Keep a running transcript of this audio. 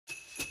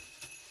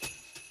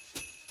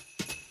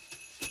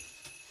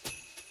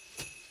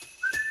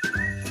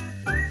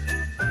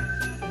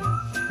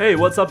Hey,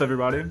 what's up,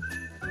 everybody?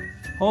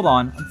 Hold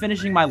on, I'm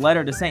finishing my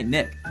letter to St.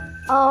 Nick.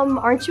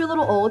 Aren't you a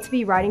little old to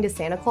be writing to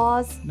Santa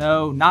Claus?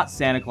 No, not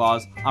Santa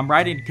Claus. I'm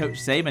writing to Coach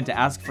Saban to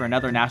ask for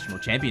another national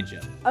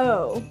championship.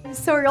 Oh,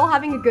 so are y'all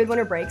having a good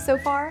winter break so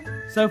far?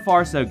 So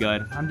far, so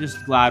good. I'm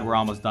just glad we're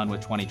almost done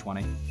with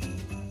 2020.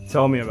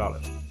 Tell me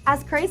about it.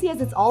 As crazy as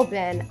it's all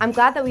been, I'm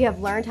glad that we have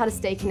learned how to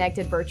stay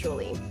connected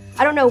virtually.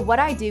 I don't know what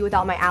I'd do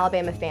without my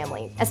Alabama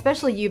family,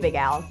 especially you, Big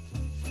Al.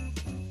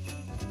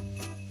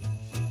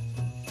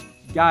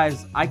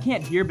 Guys, I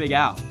can't hear Big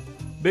Al.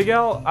 Big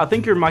Al, I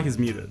think your mic is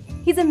muted.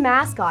 He's a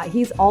mascot.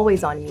 He's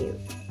always on mute.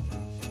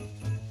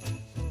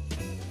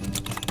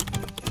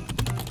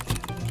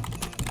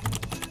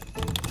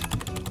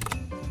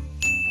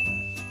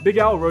 Big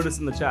Al wrote us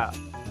in the chat.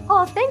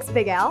 Oh, thanks,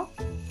 Big Al.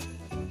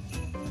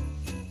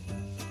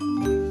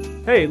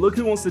 Hey, look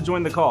who wants to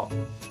join the call.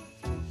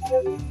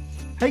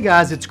 Hey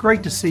guys, it's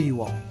great to see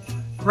you all.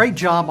 Great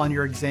job on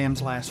your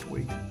exams last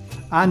week.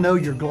 I know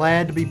you're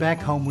glad to be back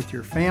home with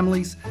your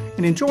families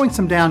and enjoying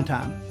some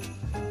downtime.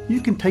 You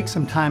can take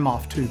some time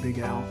off too, Big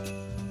Al.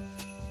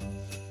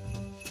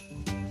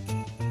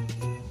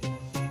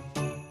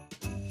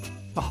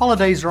 The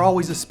holidays are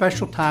always a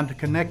special time to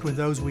connect with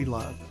those we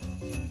love.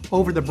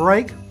 Over the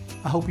break,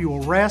 I hope you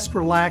will rest,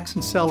 relax,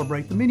 and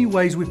celebrate the many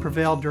ways we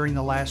prevailed during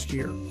the last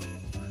year.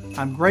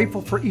 I'm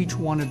grateful for each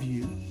one of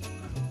you.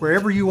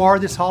 Wherever you are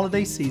this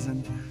holiday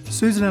season,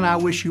 Susan and I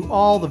wish you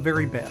all the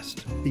very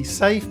best. Be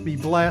safe, be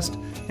blessed,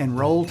 and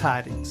roll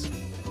tidings.